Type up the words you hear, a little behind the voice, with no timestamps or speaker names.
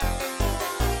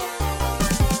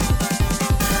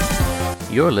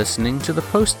You're listening to the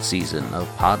post-season of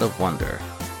Pod of Wonder,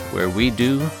 where we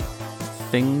do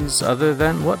things other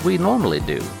than what we normally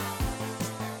do.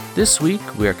 This week,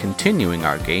 we are continuing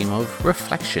our game of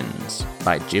Reflections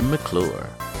by Jim McClure.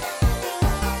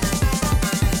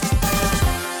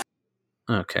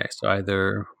 Okay, so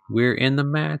either we're in the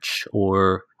match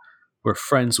or we're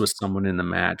friends with someone in the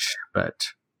match, but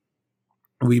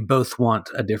we both want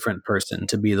a different person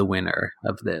to be the winner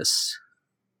of this.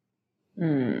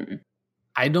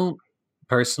 I don't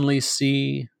personally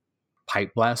see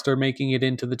Pipe Blaster making it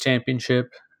into the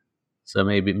championship, so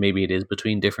maybe it is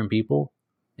between different people.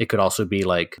 It could also be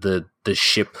like the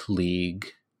ship league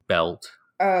belt.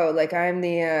 Oh, like I'm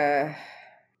the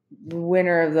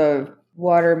winner of the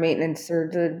water maintenance or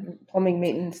the plumbing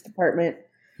maintenance department.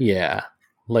 Yeah,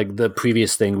 like the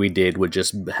previous thing we did would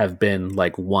just have been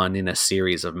like one in a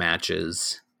series of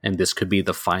matches, and this could be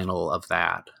the final of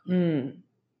that.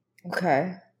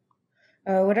 Okay.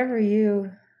 Whatever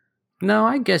you... No,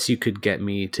 I guess you could get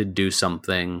me to do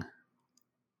something.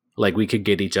 Like, we could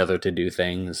get each other to do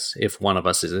things if one of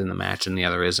us is in the match and the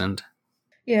other isn't.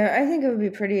 Yeah, I think it would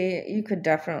be pretty... You could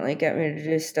definitely get me to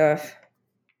do stuff.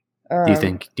 Do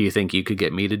you think you could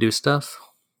get me to do stuff?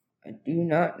 I do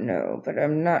not know, but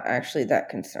I'm not actually that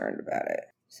concerned about it.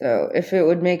 So if it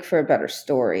would make for a better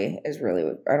story,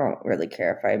 I don't really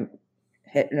care if I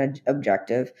hit an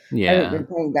objective. Yeah, I haven't been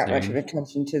paying that much of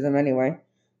attention to them anyway.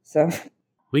 So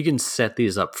we can set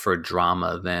these up for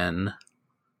drama then.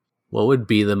 What would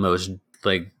be the most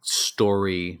like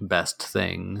story best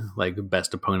thing, like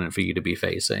best opponent for you to be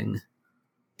facing?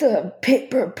 The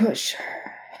paper pusher.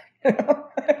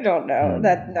 I don't know.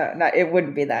 It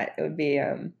wouldn't be that. It would be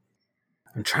I'm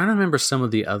trying to remember some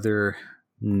of the other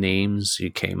names you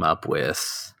came up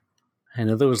with. I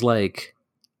know there was like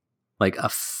a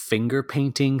finger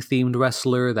painting themed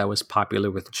wrestler that was popular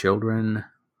with children.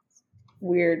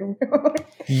 Weird.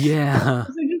 Yeah. So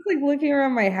just like looking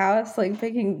around my house, like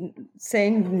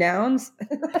saying nouns.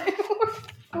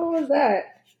 What was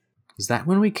that? Is that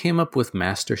when we came up with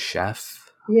Master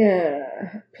Chef?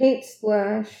 Yeah. Paint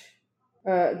Splash.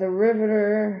 The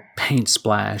Riveter. Paint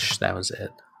Splash, that was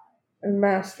it. And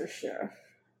Master Chef.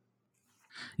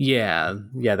 Yeah,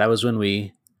 that was when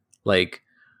we like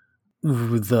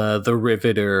the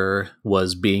Riveter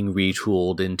was being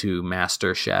retooled into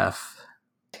Master Chef.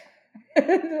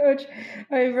 Which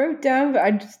I wrote down, but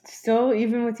I just still,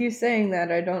 even with you saying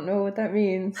that, I don't know what that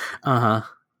means.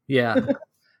 Yeah.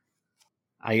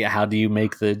 How do you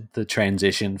make the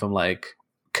transition from like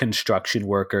construction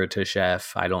worker to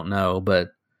chef? I don't know,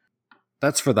 but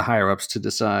that's for the higher ups to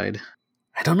decide.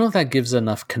 I don't know if that gives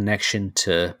enough connection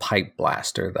to Pipe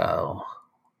Blaster though.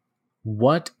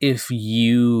 What if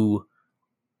you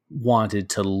wanted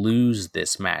to lose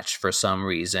this match for some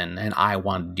reason and I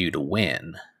wanted you to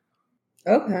win?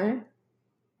 Okay.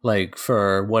 Like,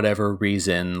 for whatever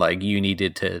reason, like, you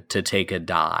needed to take a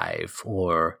dive,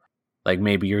 or, like,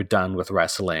 maybe you're done with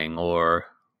wrestling, or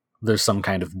there's some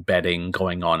kind of betting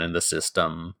going on in the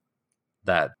system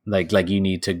that, like you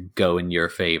need to go in your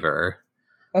favor.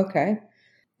 Okay.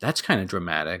 That's kind of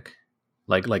dramatic.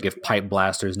 Like, if Pipe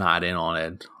Blaster's not in on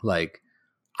it, like,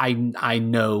 I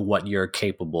know what you're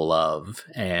capable of,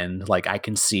 and, like, I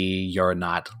can see you're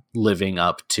not living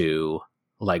up to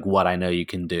like what I know you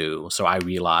can do. So I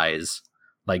realize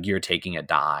like you're taking a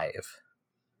dive.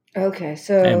 Okay,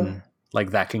 so and like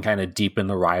that can kind of deepen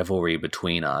the rivalry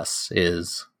between us.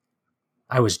 Is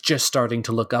I was just starting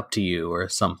to look up to you or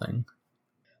something.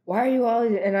 Why are you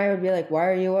always? And I would be like, why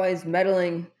are you always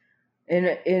meddling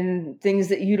in things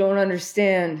that you don't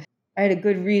understand? I had a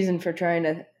good reason for trying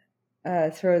to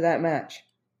throw that match.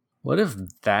 What if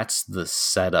that's the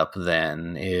setup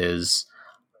then? Is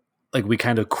like we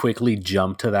kind of quickly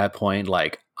jump to that point,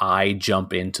 like I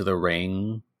jump into the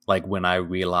ring like when I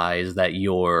realize that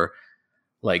you're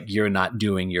not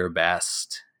doing your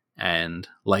best, and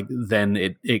like then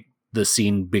it the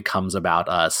scene becomes about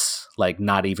us, like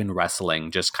not even wrestling,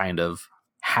 just kind of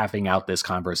having out this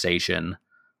conversation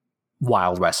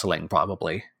while wrestling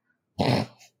probably.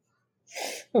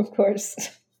 Of course.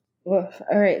 Well,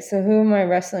 all right, so who am I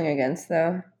wrestling against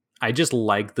though? I just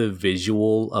like the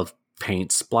visual of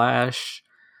Paint Splash,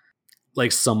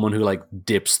 like someone who like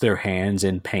dips their hands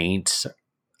in paint,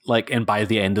 like, and by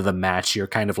the end of the match you're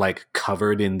kind of like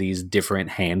covered in these different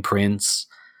handprints.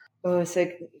 Oh, so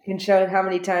you can show how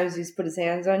many times he's put his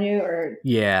hands on you, or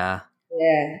yeah,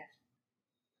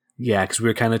 because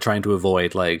we're kind of trying to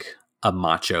avoid like a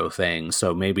macho thing,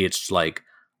 so maybe it's like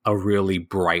a really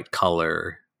bright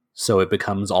color, so it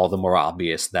becomes all the more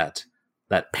obvious that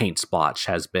Paint Splash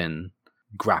has been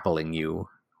grappling you.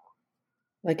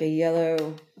 Like a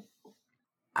yellow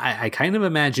I kind of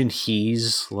imagine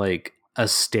he's like a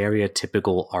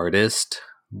stereotypical artist,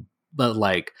 but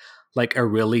like a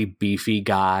really beefy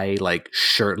guy, like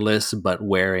shirtless but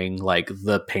wearing like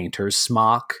the painter's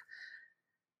smock,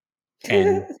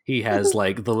 and he has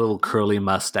like the little curly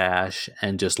mustache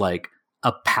and just like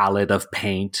a palette of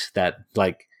paint that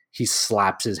like he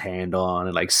slaps his hand on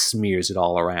and like smears it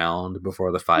all around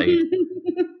before the fight.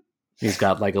 He's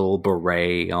got like a little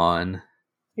beret on.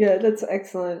 Yeah, that's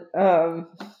excellent. And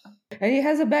he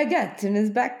has a baguette in his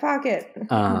back pocket.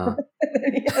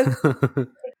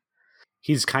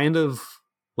 He's kind of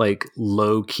like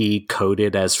low key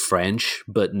coded as French,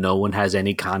 but no one has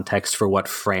any context for what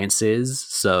France is,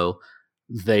 so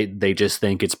they just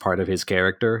think it's part of his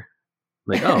character.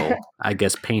 Like, oh, I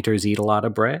guess painters eat a lot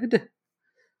of bread.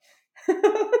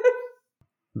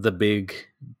 The big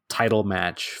title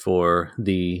match for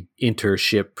the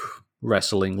Intership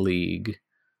Wrestling League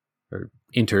or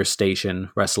Interstation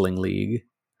Wrestling League.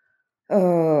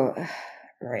 Oh,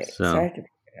 right. So I have to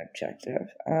pick an objective.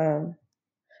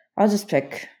 I'll just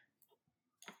pick.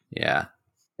 Yeah.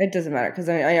 It doesn't matter because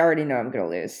I already know I'm going to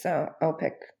lose, so I'll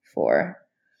pick 4.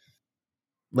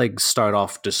 Like, start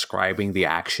off describing the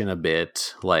action a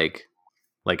bit, like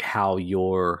how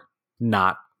you're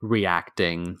not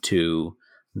reacting to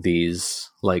these,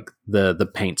 like the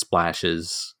paint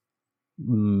splashes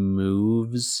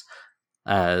moves,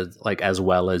 like as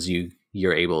well as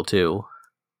you're able to.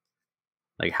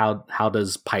 Like, how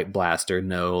does Pipe Blaster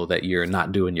know that you're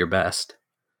not doing your best?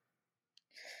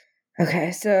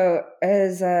 Okay, so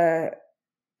as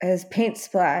Paint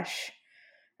Splash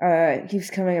keeps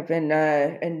coming up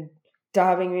and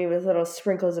daubing me with little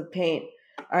sprinkles of paint,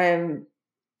 I'm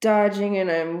dodging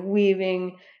and I'm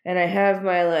weaving, and I have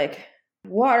my like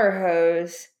water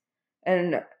hose,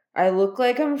 and I look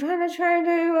like I'm trying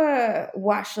to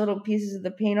wash little pieces of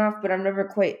the paint off, but I'm never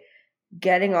quite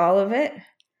getting all of it.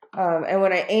 And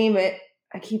when I aim it,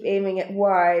 I keep aiming it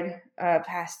wide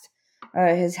past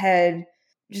his head.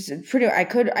 Just pretty. I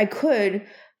could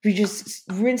be just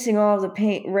rinsing all of the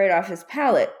paint right off his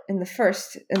palette in the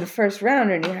first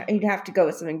round, and he'd have to go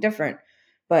with something different.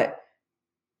 But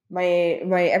my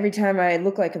every time I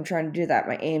look like I'm trying to do that,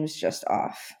 my aim's just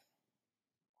off.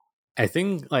 I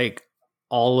think like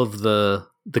all of the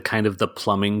kind of the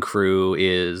plumbing crew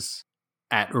is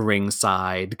at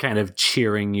ringside kind of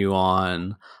cheering you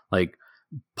on. Like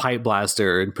Pipe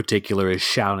Blaster in particular is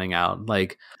shouting out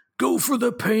like, go for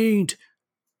the paint,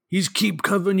 he's keep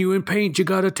covering you in paint, you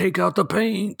gotta take out the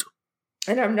paint.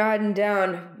 And I'm nodding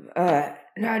down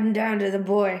to the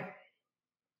boy,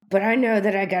 but I know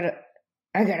that I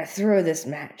gotta throw this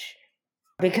match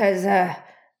because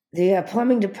the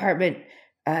plumbing department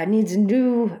needs a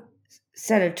new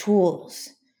set of tools.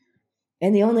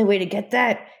 And the only way to get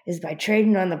that is by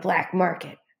trading on the black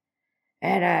market.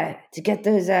 And to get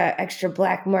those extra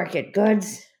black market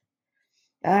goods,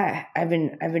 I've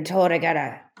been told I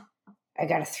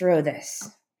gotta throw this.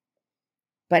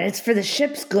 But it's for the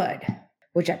ship's good,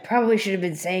 which I probably should have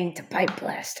been saying to Pipe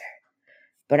Blaster.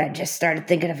 But I just started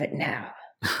thinking of it now.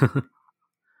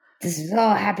 This is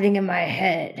all happening in my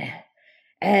head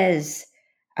as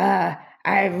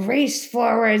I race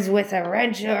forwards with a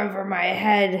wrench over my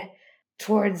head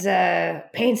towards a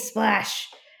paint splash,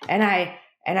 and I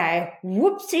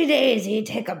whoopsie daisy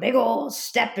take a big old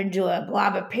step into a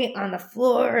blob of paint on the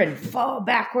floor and fall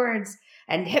backwards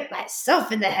and hit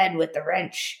myself in the head with the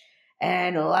wrench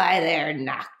and lie there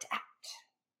knocked out.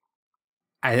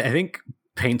 I think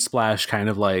Paint Splash kind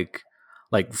of like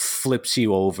flips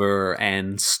you over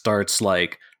and starts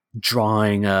like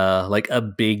drawing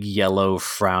a big yellow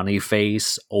frowny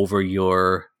face over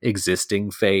your existing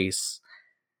face.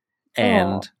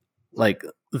 And like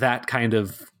that kind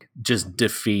of just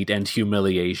defeat and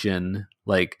humiliation,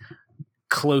 like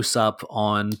close up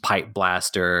on Pipe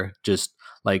Blaster, just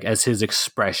like as his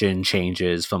expression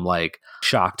changes from like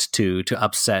shocked to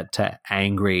upset to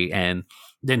angry, and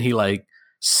then he like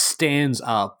stands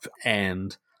up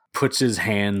and puts his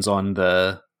hands on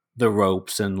the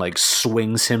ropes and like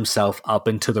swings himself up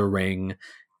into the ring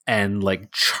and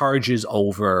like charges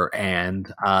over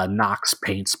and knocks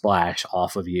Paint Splash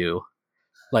off of you.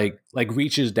 Like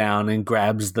reaches down and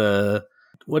grabs the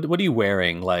what are you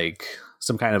wearing? Like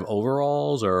some kind of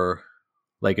overalls, or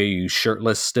like are you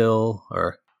shirtless still,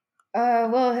 or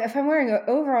well, if I'm wearing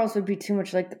overalls would be too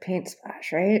much like the Paint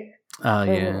Splash, right?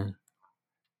 Yeah.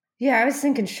 Yeah, I was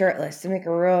thinking shirtless to make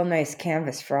a real nice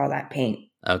canvas for all that paint.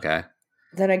 Okay.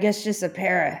 Then I guess just a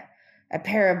pair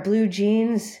of blue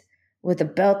jeans with a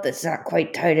belt that's not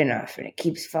quite tight enough, and it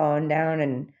keeps falling down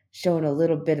and showing a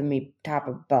little bit of me top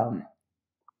of bum.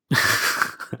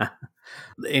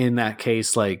 In that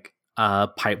case, like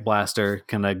Pipe Blaster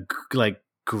kind of like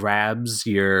grabs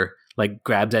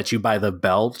at you by the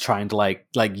belt, trying to like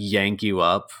yank you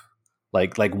up.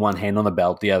 Like one hand on the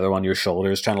belt, the other on your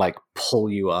shoulders, trying to like pull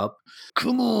you up.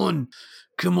 Come on,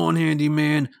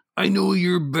 handyman. I know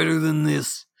you're better than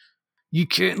this. You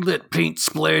can't let Paint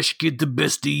Splash get the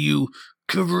best of you,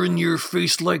 covering your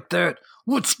face like that.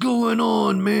 What's going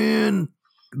on, man?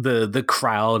 The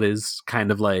crowd is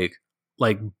kind of like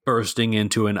bursting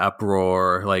into an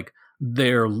uproar. Like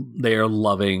they're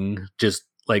loving just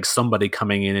like somebody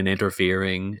coming in and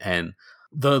interfering, and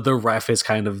the ref is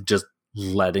kind of just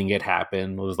letting it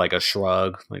happen with like a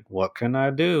shrug. Like, what can I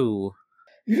do?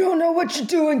 You don't know what you're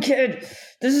doing, kid.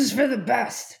 This is for the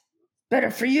best. Better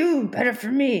for you, better for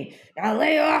me. Now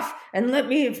lay off and let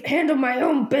me handle my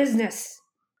own business.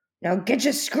 Now get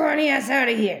your scrawny ass out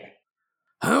of here.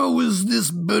 How is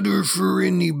this better for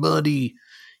anybody?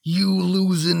 You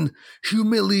losing,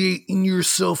 humiliating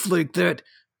yourself like that,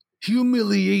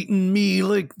 humiliating me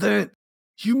like that,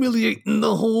 humiliating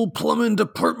the whole plumbing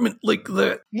department like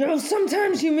that. You know,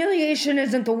 sometimes humiliation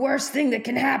isn't the worst thing that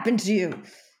can happen to you.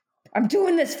 I'm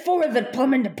doing this for the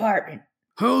plumbing department.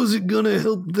 How's it gonna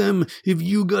help them if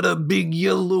you got a big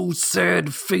yellow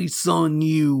sad face on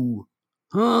you?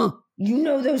 Huh? You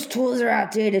know those tools are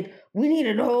outdated. We need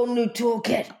a whole new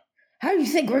toolkit. How do you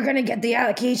think we're gonna get the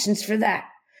allocations for that?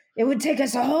 It would take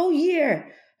us a whole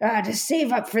year to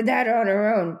save up for that on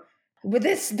our own. But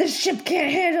this ship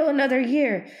can't handle another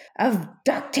year of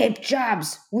duct tape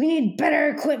jobs. We need better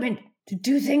equipment to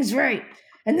do things right.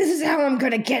 And this is how I'm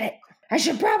gonna get it. I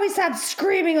should probably stop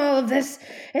screaming all of this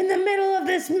in the middle of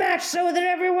this match so that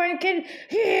everyone can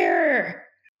hear.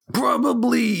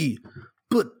 Probably.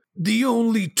 But the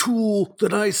only tool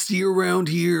that I see around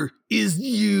here is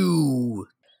you.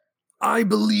 I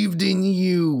believed in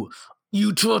you.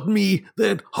 You taught me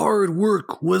that hard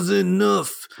work was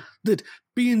enough, that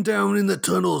being down in the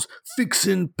tunnels,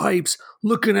 fixing pipes,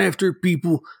 looking after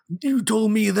people, you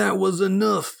told me that was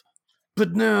enough.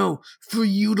 But now, for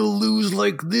you to lose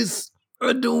like this,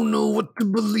 I don't know what to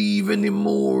believe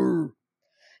anymore.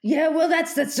 Yeah, well,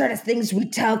 that's the sort of things we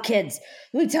tell kids.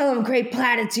 We tell them great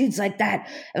platitudes like that.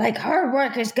 Like, hard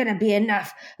work is going to be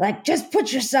enough. Like, just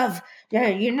put yourself,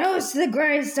 your nose to the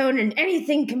grindstone and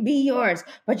anything can be yours.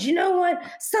 But you know what?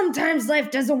 Sometimes life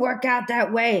doesn't work out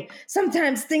that way.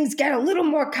 Sometimes things get a little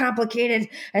more complicated,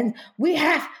 and we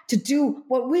have to do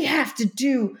what we have to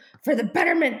do for the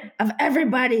betterment of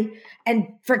everybody and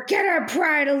forget our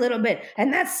pride a little bit.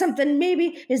 And that's something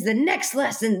maybe is the next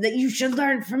lesson that you should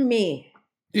learn from me.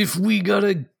 If we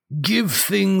gotta give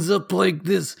things up like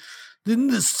this, then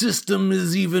the system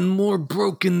is even more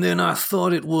broken than I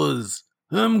thought it was.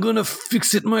 I'm gonna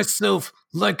fix it myself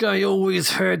like I always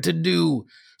had to do,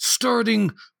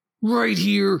 starting right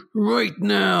here, right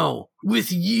now,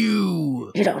 with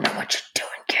you. You don't know what you're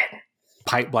doing, kid.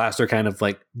 Pipe Blaster kind of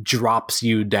like drops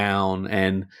you down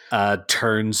and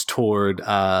turns toward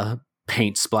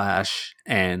Paint Splash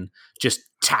and just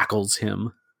tackles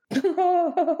him.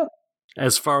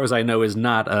 As far as I know, is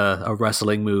not a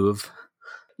wrestling move.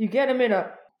 You get him in a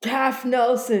Calf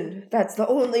Nelson. That's the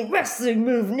only wrestling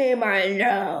move name I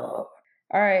know.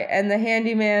 All right, and the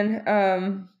handyman,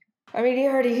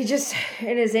 he just,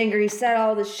 in his anger, he said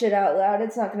all this shit out loud.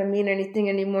 It's not going to mean anything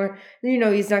anymore. You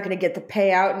know, he's not going to get the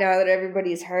payout now that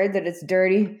everybody's heard that it's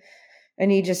dirty.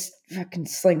 And he just fucking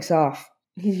slinks off.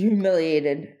 He's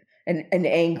humiliated and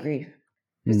angry.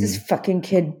 This fucking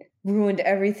kid ruined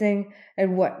everything.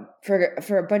 And what,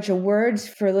 for a bunch of words,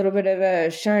 for a little bit of a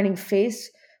shining face,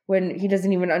 when he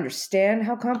doesn't even understand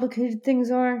how complicated things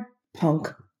are?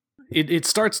 Punk. It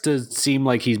starts to seem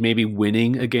like he's maybe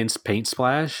winning against Paint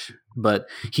Splash, but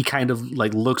he kind of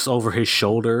like looks over his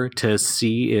shoulder to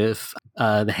see if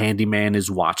the handyman is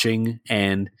watching,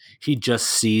 and he just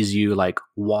sees you like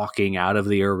walking out of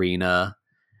the arena,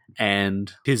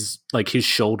 and his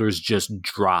shoulders just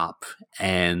drop,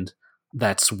 and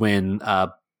that's when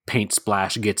Paint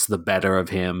Splash gets the better of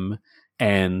him,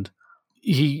 and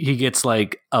he gets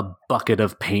like a bucket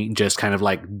of paint just kind of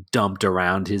like dumped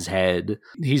around his head.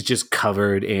 He's just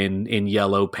covered in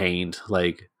yellow paint,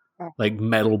 like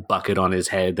metal bucket on his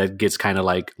head that gets kind of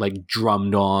like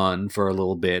drummed on for a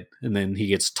little bit, and then he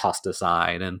gets tossed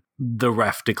aside, and the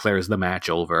ref declares the match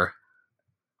over.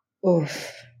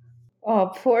 Oof.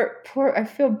 Oh, poor, I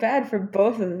feel bad for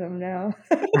both of them now.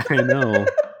 I know.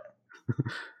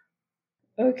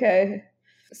 Okay.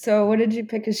 So what did you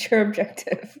pick as your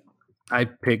objective? I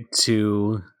picked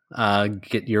to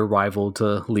get your rival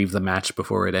to leave the match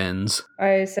before it ends.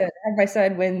 I said, have my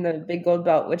side win the big gold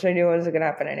belt, which I knew wasn't going to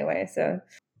happen anyway, so.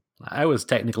 I was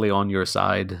technically on your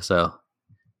side, so.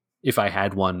 If I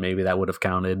had one, maybe that would have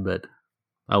counted, but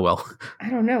oh well. I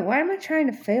don't know. Why am I trying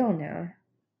to fail now?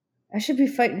 I should be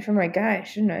fighting for my guy,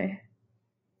 shouldn't I?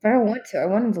 But I don't want to. I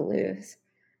want him to lose.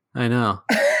 I know.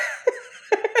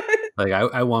 Like,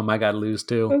 I want my guy to lose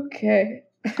too. Okay.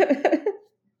 Do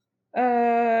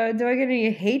I get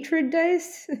any hatred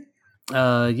dice?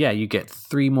 Yeah, you get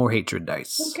 3 more hatred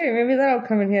dice. Okay, maybe that'll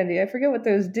come in handy. I forget what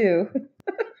those do.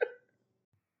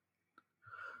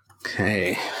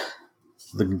 Okay.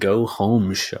 The Go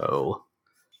Home Show.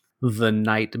 The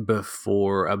night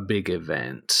before a big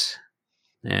event.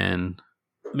 And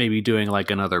maybe doing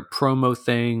like another promo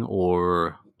thing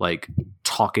or like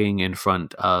talking in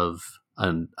front of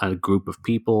a group of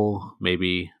people,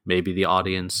 maybe the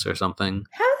audience or something.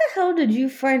 How the hell did you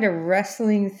find a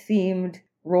wrestling themed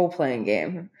role playing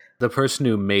game? The person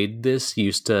who made this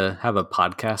used to have a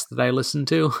podcast that I listened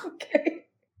to. Okay.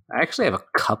 I actually have a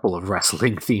couple of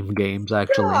wrestling themed games,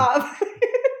 actually. Stop.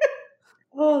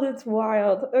 Oh, that's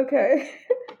wild. Okay.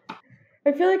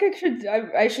 I feel like I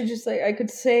should just like I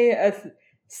could say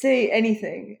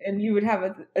anything and you would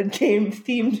have a game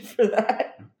themed for that.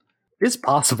 It's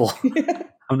possible.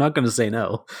 I'm not going to say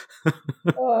no.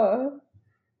 What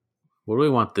do we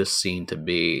want this scene to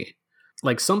be?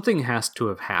 Like, something has to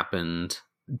have happened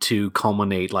to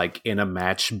culminate like in a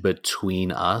match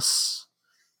between us.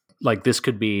 Like, this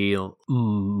could be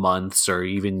months or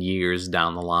even years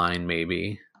down the line,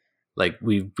 maybe. Like,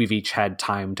 we've each had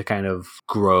time to kind of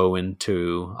grow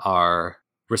into our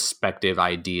respective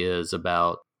ideas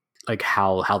about like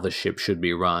how the ship should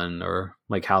be run, or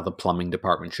like how the plumbing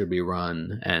department should be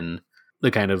run, and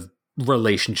the kind of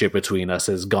relationship between us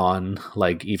has gone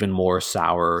like even more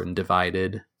sour and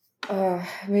divided.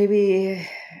 Maybe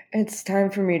it's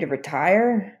time for me to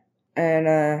retire,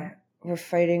 and we're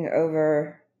fighting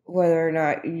over whether or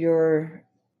not you're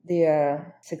the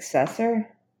successor.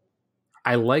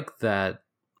 I like that.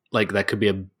 Like, that could be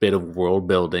a bit of world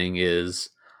building, is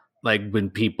like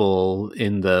when people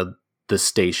in the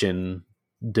station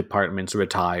departments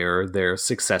retire, their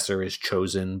successor is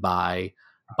chosen by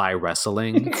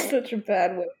wrestling. It's such a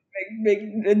bad way to make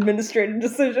administrative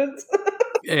decisions.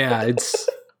 Yeah,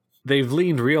 they've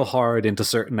leaned real hard into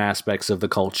certain aspects of the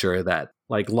culture that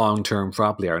like long term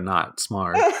probably are not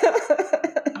smart.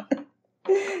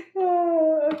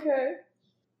 Oh, okay.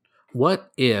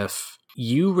 What if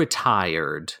you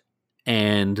retired,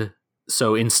 and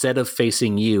so instead of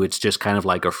facing you, it's just kind of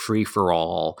like a free for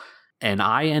all, and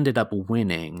I ended up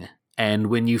winning, and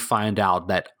when you find out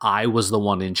that I was the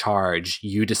one in charge,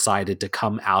 you decided to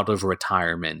come out of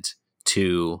retirement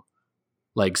to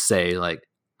like say like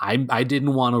I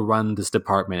didn't want to run this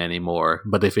department anymore,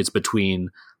 but if it's between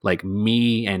like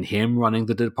me and him running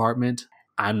the department,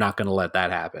 I'm not going to let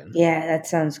that happen. Yeah, that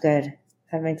sounds good.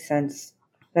 That makes sense.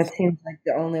 That seems like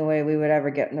the only way we would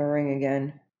ever get in the ring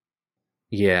again.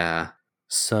 Yeah.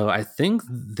 So I think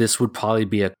this would probably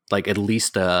be like at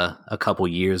least a couple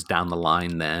years down the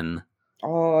line then.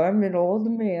 Oh, I'm an old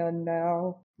man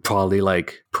now. Probably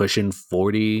like pushing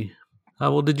 40.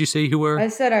 How old did you say you were? I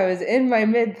said I was in my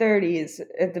mid-30s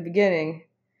at the beginning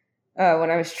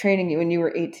when I was training you when you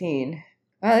were 18.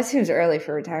 Wow, that seems early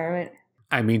for retirement.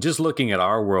 I mean, just looking at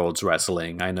our world's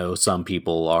wrestling, I know some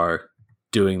people are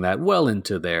doing that well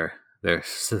into their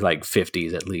like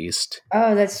 50s at least.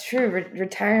 Oh, that's true.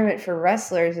 Retirement for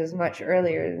wrestlers is much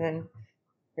earlier than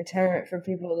retirement for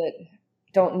people that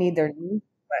don't need their knees.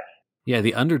 Yeah,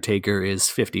 The Undertaker is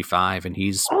 55 and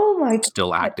he's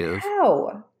still active.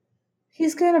 How?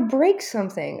 He's going to break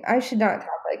something. I should not talk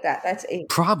like that. That's 8.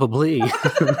 Probably. I mean,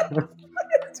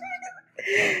 that's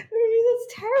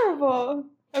terrible.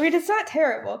 I mean, it's not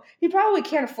terrible. He probably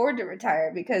can't afford to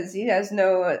retire because he has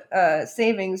no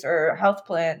savings or health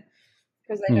plan.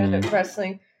 Because I know that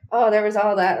wrestling. Oh, there was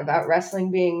all that about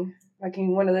wrestling being like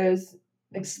one of those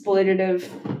exploitative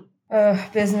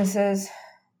businesses.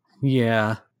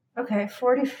 Yeah. Okay,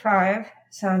 45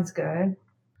 sounds good.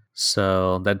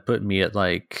 So that put me at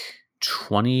like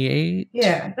 28.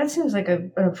 Yeah, that seems like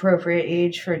an appropriate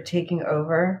age for taking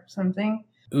over something.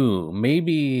 Ooh,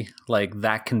 maybe like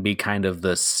that can be kind of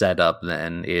the setup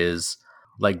then, is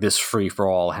like this free for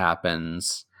all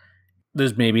happens.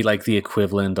 There's maybe like the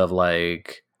equivalent of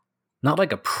like, not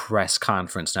like a press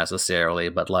conference necessarily,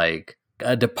 but like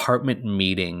a department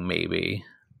meeting maybe.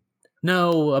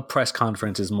 No, a press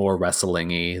conference is more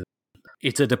wrestling-y.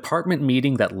 It's a department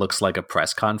meeting that looks like a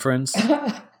press conference.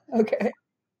 Okay.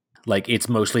 Like, it's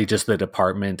mostly just the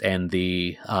department and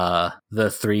the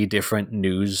 3 different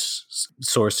news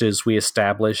sources we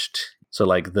established. So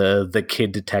like the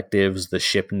kid detectives, the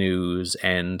ship news,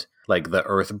 and like the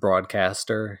Earth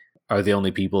broadcaster are the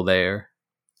only people there.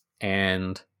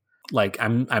 And like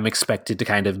I'm expected to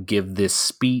kind of give this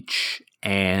speech,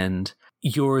 and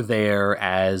you're there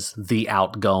as the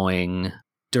outgoing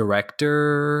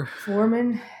director.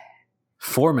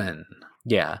 Foreman.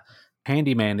 Yeah.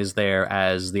 Handyman is there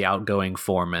as the outgoing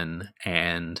foreman,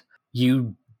 and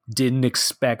you didn't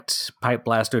expect Pipe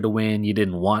Blaster to win. You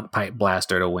didn't want Pipe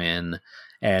Blaster to win.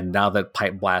 And now that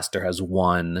Pipe Blaster has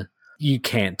won, you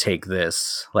can't take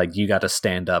this. Like, you got to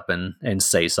stand up and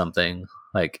say something,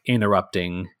 like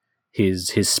interrupting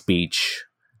his speech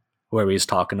where he's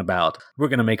talking about, we're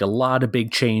going to make a lot of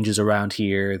big changes around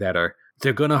here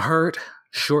they're going to hurt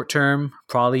short term,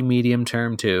 probably medium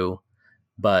term too.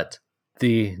 But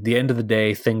the end of the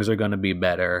day, things are going to be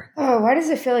better. Oh, why does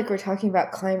it feel like we're talking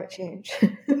about climate change?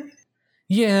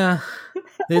 Yeah,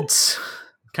 it's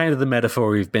kind of the metaphor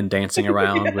we've been dancing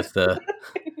around with the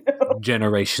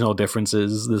generational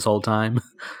differences this whole time.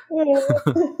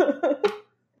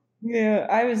 Yeah,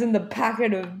 I was in the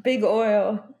pocket of big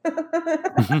oil.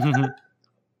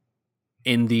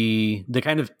 In the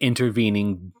kind of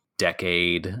intervening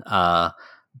decade,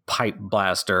 Pipe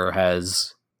Blaster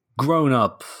has grown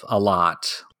up a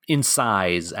lot, in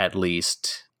size at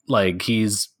least. Like,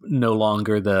 he's no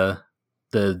longer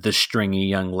the stringy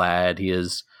young lad. He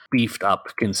is beefed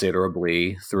up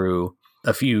considerably through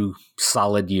a few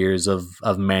solid years of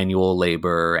manual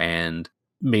labor, and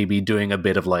maybe doing a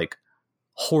bit of like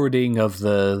hoarding of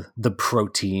the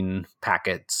protein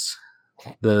packets,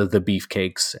 the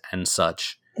beefcakes and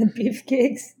such. The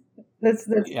beefcakes? That's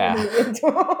yeah.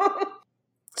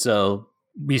 So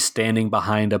he's standing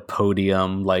behind a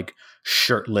podium, like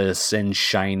shirtless and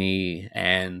shiny,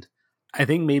 and I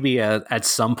think maybe at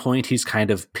some point he's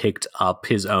kind of picked up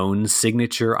his own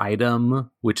signature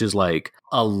item, which is like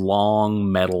a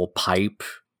long metal pipe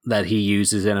that he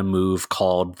uses in a move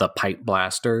called the Pipe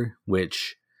Blaster,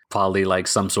 which probably like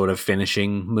some sort of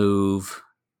finishing move,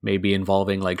 maybe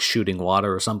involving like shooting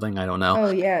water or something. I don't know.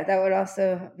 Oh yeah, that would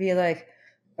also be like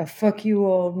a fuck you,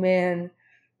 old man.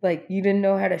 Like, you didn't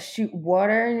know how to shoot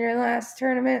water in your last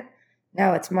tournament?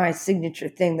 Now it's my signature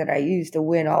thing that I use to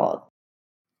win all.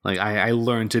 Like, I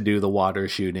learned to do the water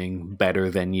shooting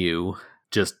better than you,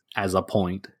 just as a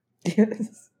point.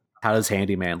 Yes. How does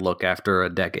Handyman look after a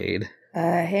decade?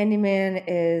 Handyman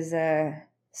is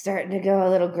starting to go a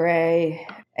little gray,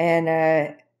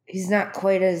 and he's not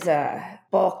quite as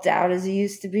bulked out as he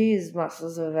used to be. His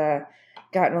muscles have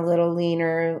gotten a little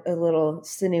leaner, a little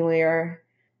sinewier,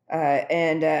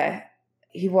 and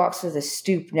he walks with a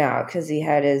stoop now because he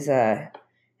had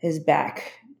his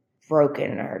back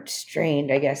broken or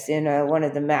strained, I guess, in one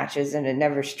of the matches, and it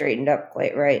never straightened up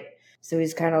quite right. So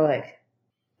he's kind of like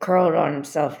curled on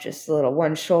himself just a little.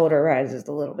 One shoulder rises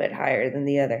a little bit higher than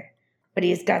the other. But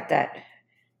he's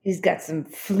got some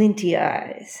flinty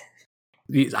eyes.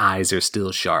 These eyes are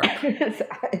still sharp. His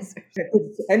eyes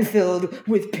are filled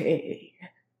with pain.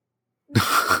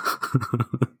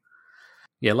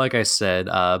 Yeah, like I said,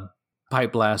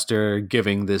 Pipe Blaster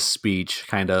giving this speech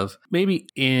kind of maybe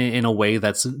in a way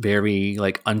that's very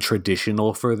like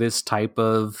untraditional for this type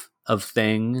of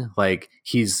thing. Like,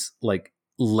 he's like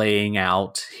laying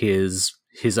out his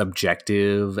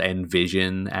objective and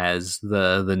vision as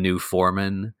the new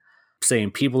foreman,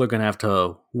 saying people are gonna have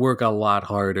to work a lot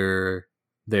harder.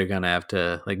 They're gonna have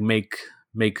to like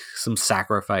make some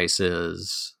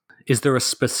sacrifices. Is there a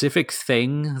specific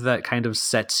thing that kind of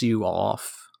sets you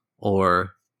off,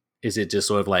 or is it just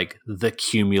sort of like the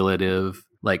cumulative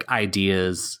like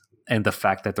ideas and the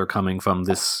fact that they're coming from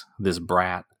this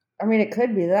brat? I mean, it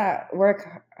could be that.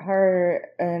 Work harder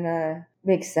and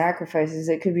make sacrifices.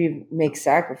 It could be make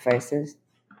sacrifices.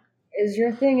 Is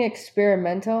your thing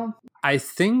experimental? I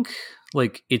think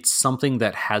like it's something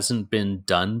that hasn't been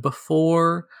done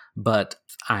before, but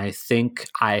I think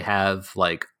I have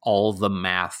like all the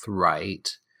math right.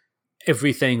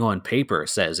 Everything on paper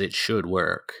says it should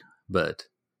work, but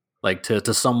like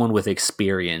to someone with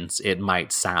experience, it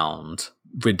might sound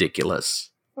ridiculous.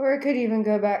 Or it could even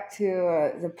go back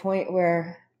to the point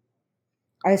where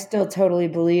I still totally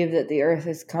believe that the Earth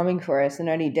is coming for us in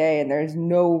any day, and there's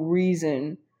no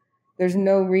reason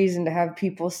to have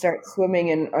people start swimming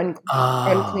in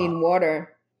unclean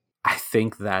water. I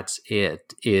think that's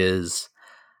it. Is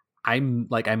I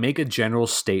make a general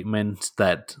statement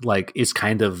that like is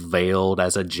kind of veiled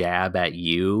as a jab at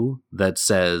you that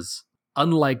says,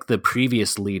 unlike the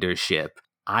previous leadership,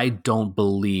 I don't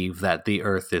believe that the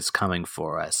Earth is coming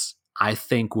for us. I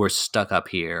think we're stuck up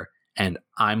here, and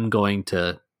I'm going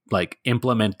to like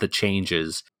implement the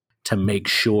changes to make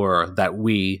sure that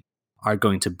we are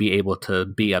going to be able to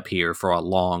be up here for a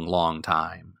long, long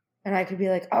time. And I could be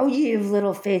like, oh, ye of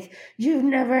little faith. You've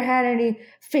never had any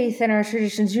faith in our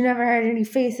traditions. You never had any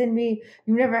faith in me.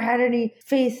 You never had any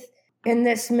faith in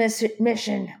this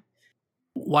mission.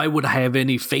 Why would I have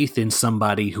any faith in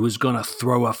somebody who is going to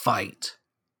throw a fight?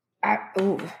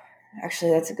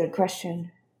 Actually, that's a good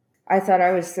question. I thought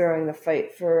I was throwing the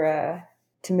fight for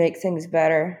to make things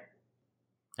better.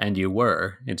 And you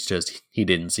were. It's just he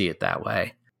didn't see it that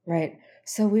way. Right.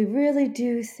 So we really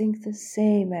do think the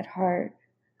same at heart.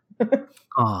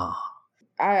 Oh.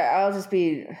 I'll just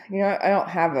be, I don't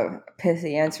have a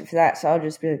pithy answer for that, so I'll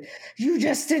just be like, you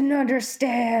just didn't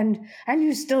understand, and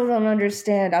you still don't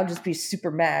understand. I'll just be super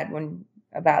mad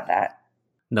about that.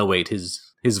 No, wait,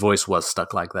 his voice was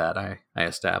stuck like that, I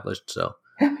established, so.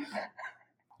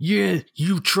 Yeah,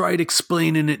 you tried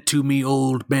explaining it to me,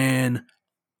 old man.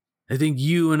 I think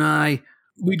you and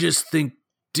we just think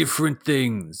different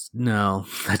things. No,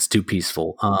 that's too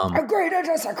peaceful. Agree to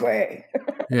disagree.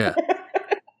 Yeah.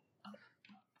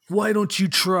 Why don't you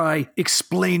try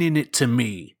explaining it to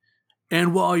me?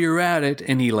 And while you're at it,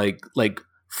 and he like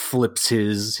flips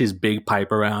his big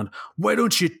pipe around, why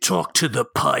don't you talk to the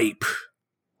pipe?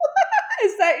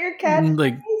 Is that your catchphrase?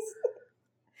 Like,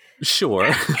 sure.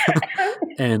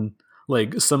 And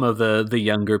like some of the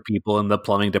younger people in the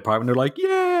plumbing department are like,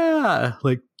 yeah,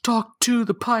 like talk to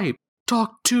the pipe.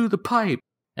 Talk to the pipe.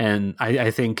 And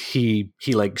I think he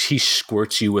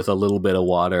squirts you with a little bit of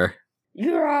water.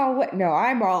 You're all wet. No,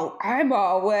 I'm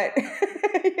all wet.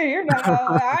 You're not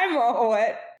all wet. I'm all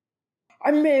wet.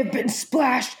 I may have been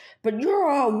splashed, but you're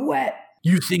all wet.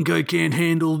 You think I can't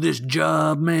handle this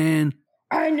job, man?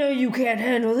 I know you can't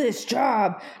handle this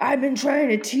job. I've been trying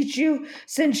to teach you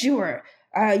since you were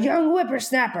a young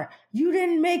whippersnapper. You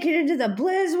didn't make it into the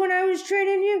Blizz when I was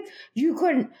training you. You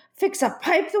couldn't fix a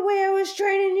pipe the way I was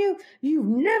training you. You've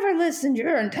never listened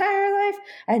your entire life.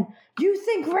 And you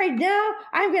think right now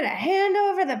I'm going to hand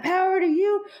over the power to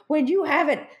you when you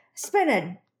haven't spent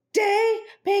a day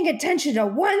paying attention to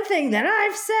one thing that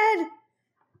I've said?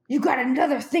 You got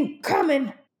another thing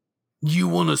coming. You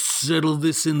want to settle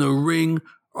this in the ring?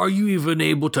 Are you even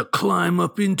able to climb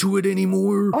up into it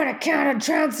anymore? On account of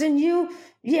trouncing you?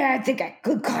 Yeah, I think I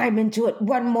could climb into it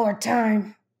one more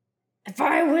time. If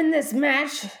I win this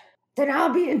match, then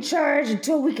I'll be in charge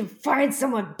until we can find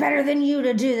someone better than you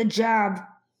to do the job.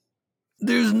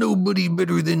 There's nobody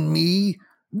better than me.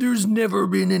 There's never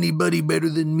been anybody better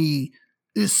than me,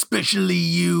 especially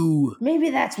you. Maybe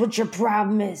that's what your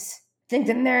problem is.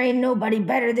 Thinking there ain't nobody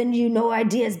better than you, no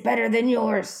idea's better than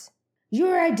yours.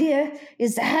 Your idea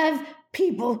is to have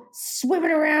people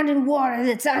swimming around in water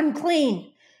that's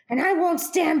unclean, and I won't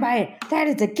stand by it. That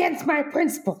is against my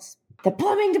principles. The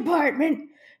plumbing department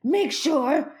makes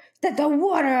sure that the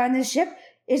water on the ship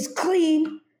is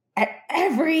clean at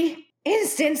every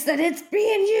instance that it's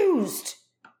being used.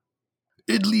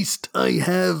 At least I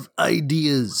have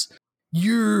ideas.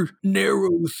 Your narrow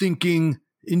thinking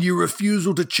and your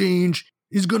refusal to change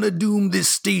is gonna doom this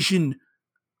station.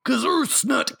 'Cause Earth's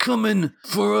not coming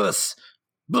for us,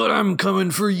 but I'm coming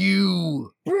for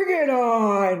you. Bring it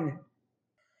on!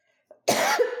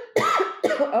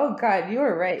 Oh God, you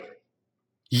were right.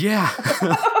 Yeah.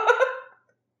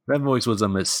 That voice was a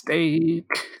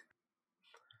mistake.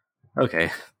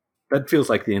 Okay. That feels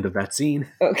like the end of that scene.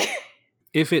 Okay.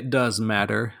 If it does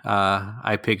matter,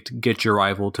 I picked Get Your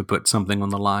Rival to put something on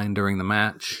the line during the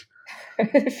match.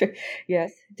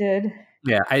 Yes, it did.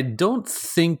 Yeah, I don't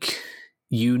think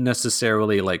you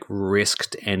necessarily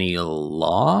risked any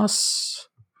loss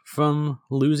from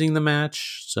losing the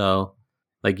match. So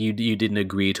you didn't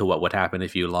agree to what would happen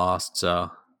if you lost.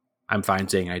 So I'm fine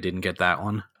saying I didn't get that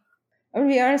one. I'm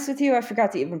gonna be honest with you, I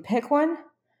forgot to even pick one.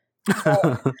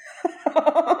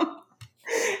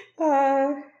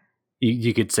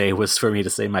 You could say it was for me to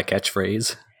say my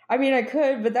catchphrase. I mean, I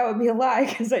could, but that would be a lie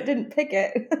because I didn't pick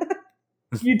it.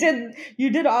 You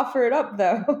did offer it up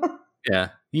though. Yeah,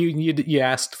 you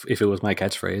asked if it was my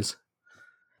catchphrase.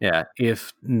 Yeah,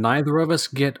 if neither of us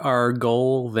get our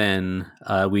goal, then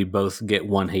we both get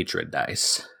one hatred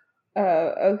dice.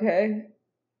 Okay.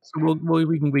 So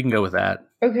we can go with that.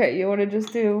 Okay, you want to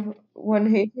just do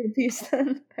one hatred piece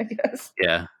then? I guess.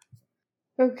 Yeah.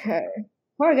 Okay.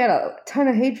 Oh, I got a ton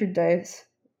of hatred dice.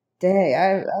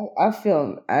 Dang, I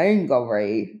feel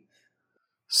angry.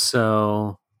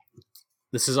 So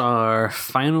this is our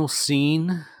final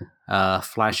scene.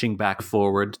 Flashing back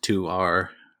forward to our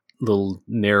little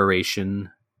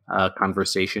narration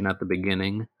conversation at the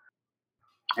beginning.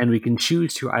 And we can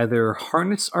choose to either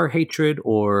harness our hatred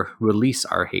or release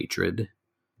our hatred.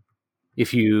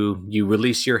 If you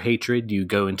release your hatred, you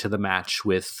go into the match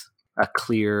with a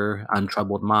clear,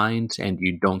 untroubled mind, and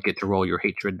you don't get to roll your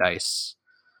hatred dice.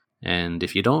 And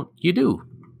if you don't, you do.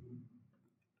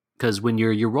 Because when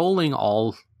you're rolling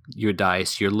all your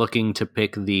dice, you're looking to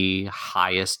pick the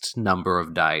highest number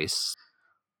of dice.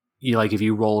 If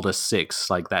you rolled a 6,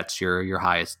 like that's your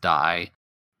highest die.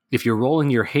 If you're rolling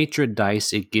your hatred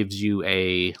dice, it gives you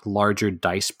a larger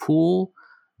dice pool,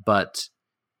 but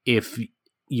if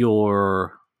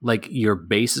your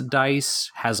base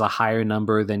dice has a higher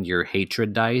number than your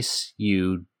hatred dice,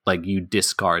 you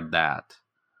discard that.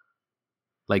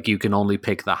 Like you can only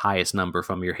pick the highest number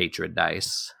from your hatred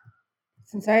dice.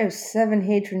 Since I have 7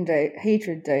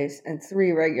 hatred dice and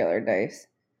 3 regular dice,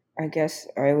 I guess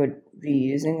I would be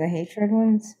using the hatred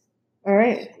ones. All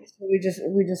right, so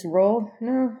we just rolled.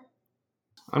 No,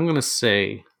 I'm gonna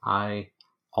say I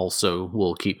also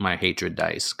will keep my hatred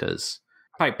dice because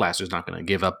Pipe Blaster's not gonna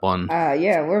give up on.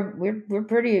 Yeah, we're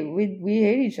pretty. We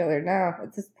hate each other now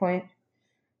at this point.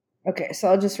 Okay, so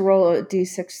I'll just roll a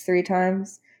d6 3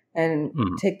 times and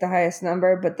take the highest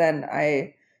number, but then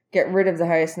I get rid of the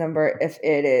highest number if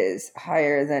it is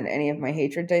higher than any of my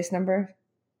hatred dice number.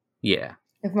 Yeah.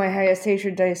 If my highest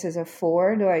hatred dice is a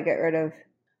 4, do I get rid of?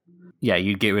 Yeah,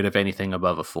 you'd get rid of anything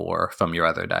above a 4 from your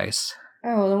other dice.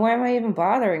 Oh, then why am I even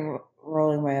bothering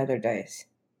rolling my other dice?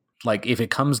 Like, if it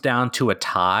comes down to a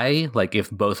tie, like if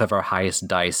both of our highest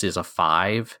dice is a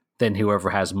 5, then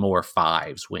whoever has more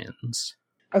 5s wins.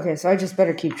 Okay, so I just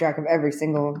better keep track of every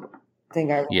single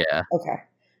thing I roll. Yeah. Okay.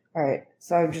 All right,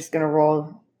 so I'm just going to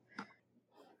roll.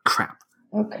 Crap.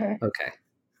 Okay.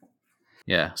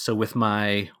 Yeah, so with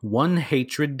my 1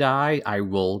 hatred die, I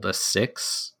rolled a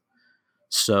 6.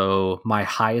 So my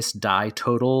highest die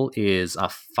total is a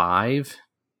 5,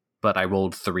 but I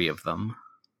rolled 3 of them.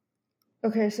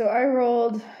 Okay, so I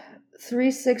rolled 3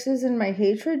 6s in my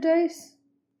hatred dice?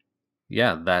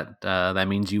 Yeah, that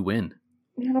means you win.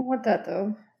 I don't want that,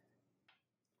 though.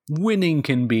 Winning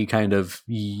can be kind of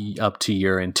up to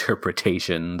your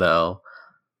interpretation, though.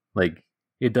 Like,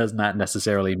 it does not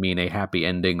necessarily mean a happy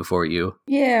ending for you.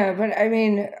 Yeah, but I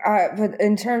mean, but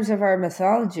in terms of our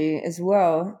mythology as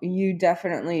well, you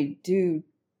definitely do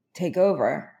take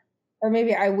over. Or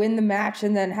maybe I win the match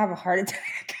and then have a heart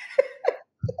attack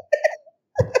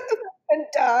and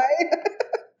die.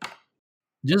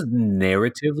 Just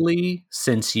narratively,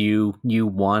 since you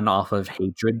won off of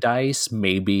hatred dice,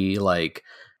 maybe like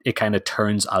it kind of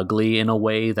turns ugly in a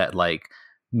way that like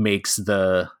makes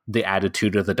the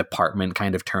attitude of the department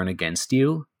kind of turn against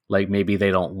you. Like maybe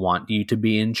they don't want you to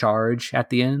be in charge at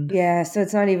the end. Yeah, so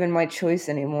it's not even my choice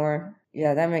anymore.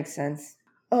 Yeah, that makes sense.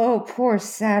 Oh, poor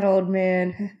sad old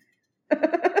man.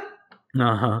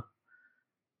 Uh-huh.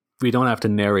 We don't have to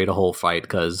narrate a whole fight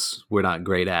because we're not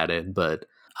great at it, but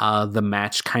the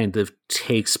match kind of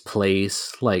takes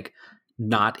place like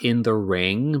not in the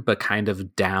ring, but kind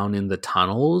of down in the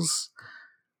tunnels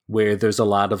where there's a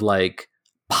lot of like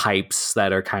pipes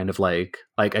that are kind of like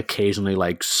occasionally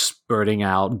like spurting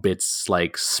out bits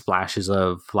like splashes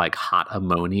of like hot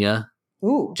ammonia.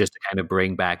 Ooh. Just to kind of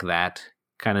bring back that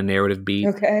kind of narrative beat.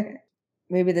 Okay.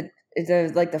 Maybe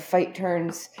the fight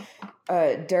turns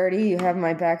dirty. You have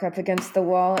my back up against the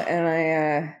wall and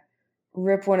I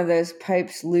rip one of those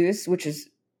pipes loose, which is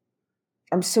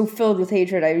I'm so filled with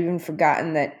hatred I've even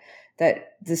forgotten that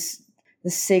the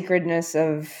sacredness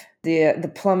of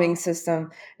the plumbing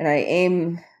system, and I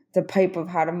aim the pipe of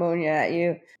hot ammonia at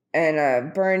you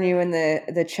and burn you in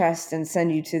the chest and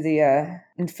send you to the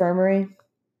infirmary.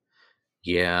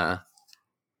 Yeah,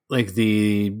 like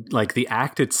the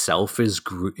act itself is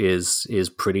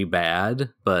pretty bad,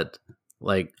 but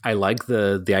like I like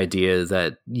the idea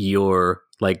that you're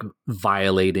like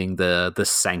violating the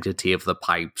sanctity of the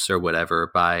pipes or whatever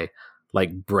by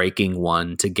like breaking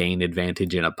one to gain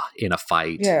advantage in a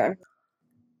fight. Yeah.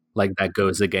 Like that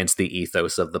goes against the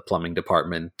ethos of the plumbing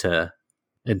department to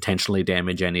intentionally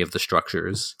damage any of the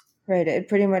structures. Right. It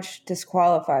pretty much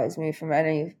disqualifies me from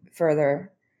any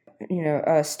further,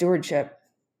 stewardship.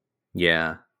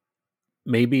 Yeah.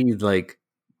 Maybe like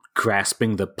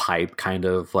grasping the pipe kind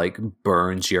of like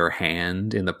burns your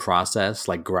hand in the process,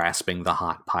 like grasping the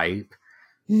hot pipe.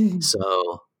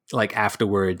 So like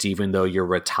afterwards, even though you're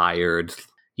retired,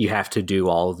 you have to do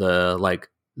all the like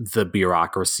the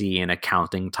bureaucracy and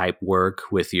accounting type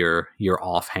work with your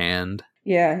offhand.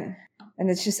 Yeah. And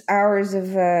it's just hours of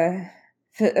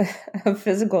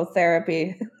physical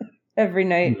therapy every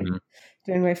night,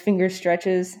 doing my finger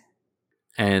stretches.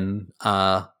 And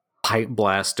Pipe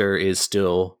Blaster is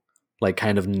still like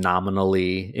kind of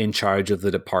nominally in charge of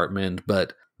the department,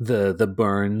 but the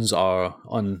burns are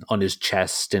on his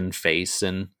chest and face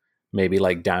and maybe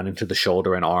like down into the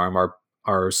shoulder and arm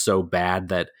are so bad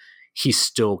that he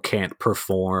still can't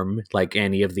perform like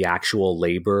any of the actual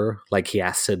labor. Like he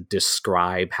has to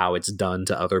describe how it's done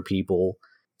to other people.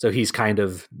 So he's kind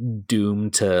of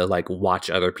doomed to like watch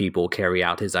other people carry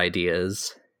out his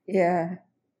ideas. Yeah.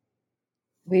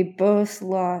 We both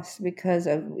lost because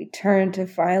we turned to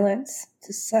violence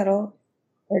to settle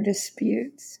our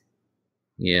disputes.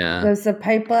 Yeah. Does the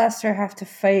pipe blaster have to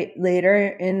fight later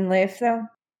in life though?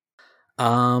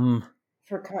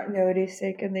 For continuity's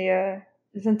sake,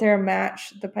 isn't there a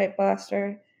match, the pipe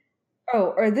blaster?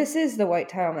 Oh, or this is the white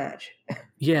tile match.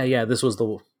 Yeah, this was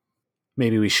the...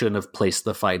 Maybe we shouldn't have placed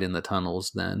the fight in the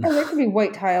tunnels then. Oh, there could be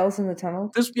white tiles in the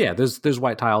tunnels. There's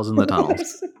white tiles in the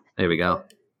tunnels. There we go.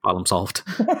 Problem solved.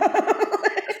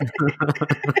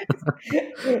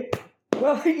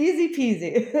 Well, easy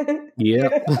peasy.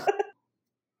 Yep.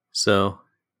 So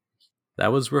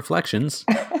that was Reflections.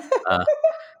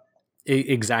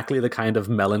 Exactly the kind of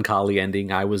melancholy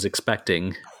ending I was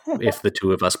expecting if the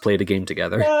two of us played a game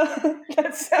together.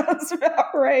 That sounds about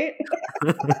right.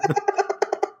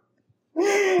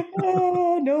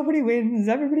 Nobody wins.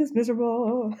 Everybody's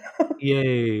miserable.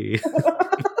 Yay.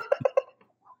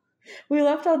 We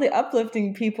left all the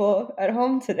uplifting people at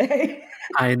home today.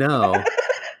 I know.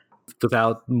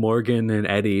 Without Morgan and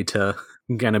Eddie to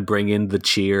kind of bring in the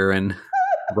cheer and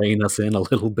rein us in a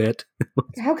little bit.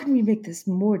 How can we make this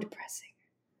more depressing?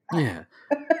 Yeah.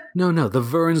 No, the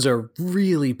Verns are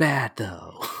really bad,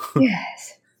 though.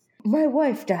 Yes. My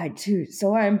wife died, too,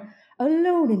 so I'm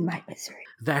alone in my misery.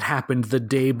 That happened the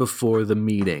day before the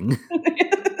meeting.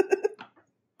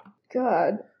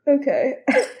 God. Okay.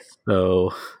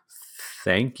 So,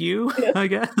 thank you, I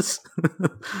guess.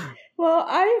 Well,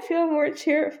 I feel more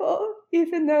cheerful,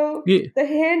 even though the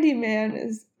handyman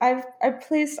is... I've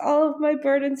placed all of my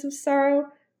burdens of sorrow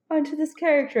onto this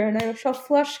character, and I shall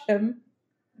flush him.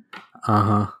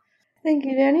 Uh-huh. Thank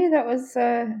you, Danny. That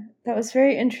was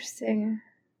very interesting.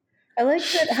 I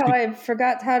liked it how I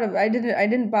forgot how to... I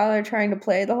didn't bother trying to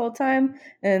play the whole time,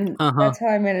 and that's how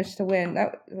I managed to win.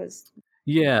 That was...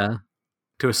 Yeah.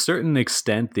 To a certain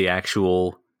extent, the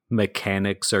actual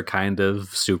mechanics are kind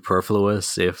of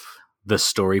superfluous if the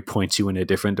story points you in a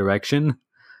different direction.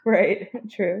 Right.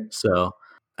 True. So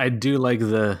I do like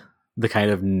the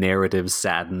kind of narrative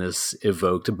sadness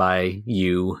evoked by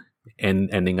you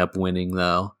and ending up winning,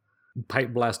 though.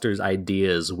 Pipe Blaster's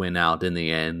ideas win out in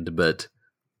the end, but...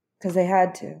 Because they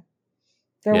had to.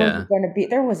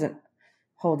 There wasn't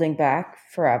holding back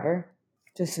forever.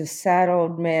 Just a sad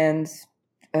old man's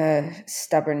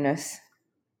stubbornness.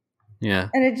 Yeah.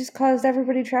 And it just caused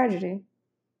everybody tragedy.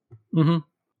 Mm-hmm.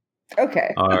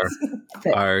 Okay.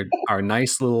 Our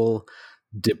nice little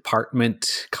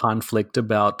department conflict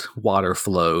about water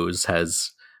flows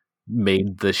has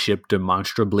made the ship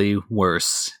demonstrably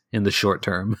worse in the short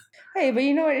term. Hey, but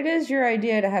you know what? It is your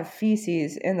idea to have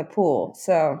feces in the pool,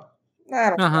 so I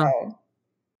don't know.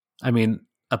 I mean,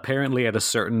 apparently at a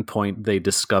certain point they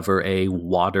discover a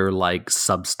water-like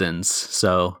substance,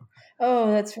 so...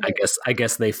 Oh, that's right. I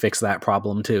guess they fix that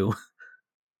problem too.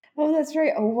 Oh, that's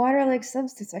right. A water-like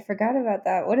substance. I forgot about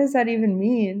that. What does that even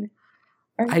mean?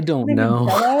 I don't know.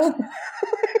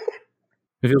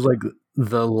 It feels like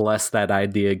the less that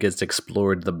idea gets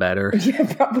explored, the better.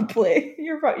 Yeah, probably.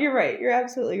 You're right. You're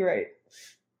absolutely right.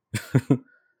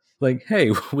 Like,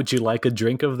 hey, would you like a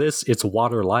drink of this? It's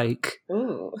water-like.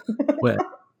 Ooh. What?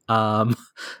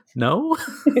 No?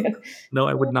 No,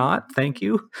 I would not. Thank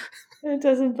you. It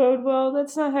doesn't bode well.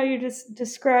 That's not how you just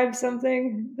describe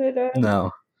something. But,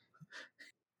 no.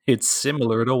 It's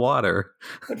similar to water.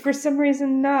 But for some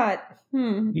reason not.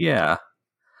 Yeah.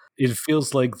 It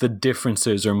feels like the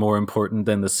differences are more important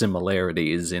than the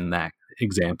similarities in that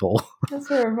example.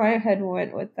 That's where my head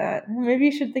went with that. Maybe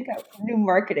you should think of new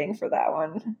marketing for that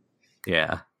one.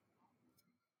 Yeah.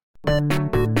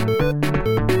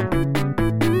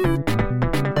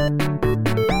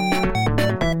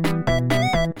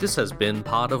 This has been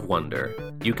Pod of Wonder.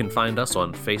 You can find us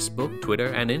on Facebook, Twitter,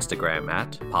 and Instagram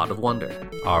at Pod of Wonder.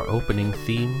 Our opening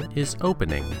theme is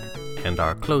Opening, and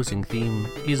our closing theme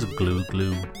is Glue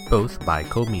Glue, both by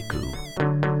Komiku.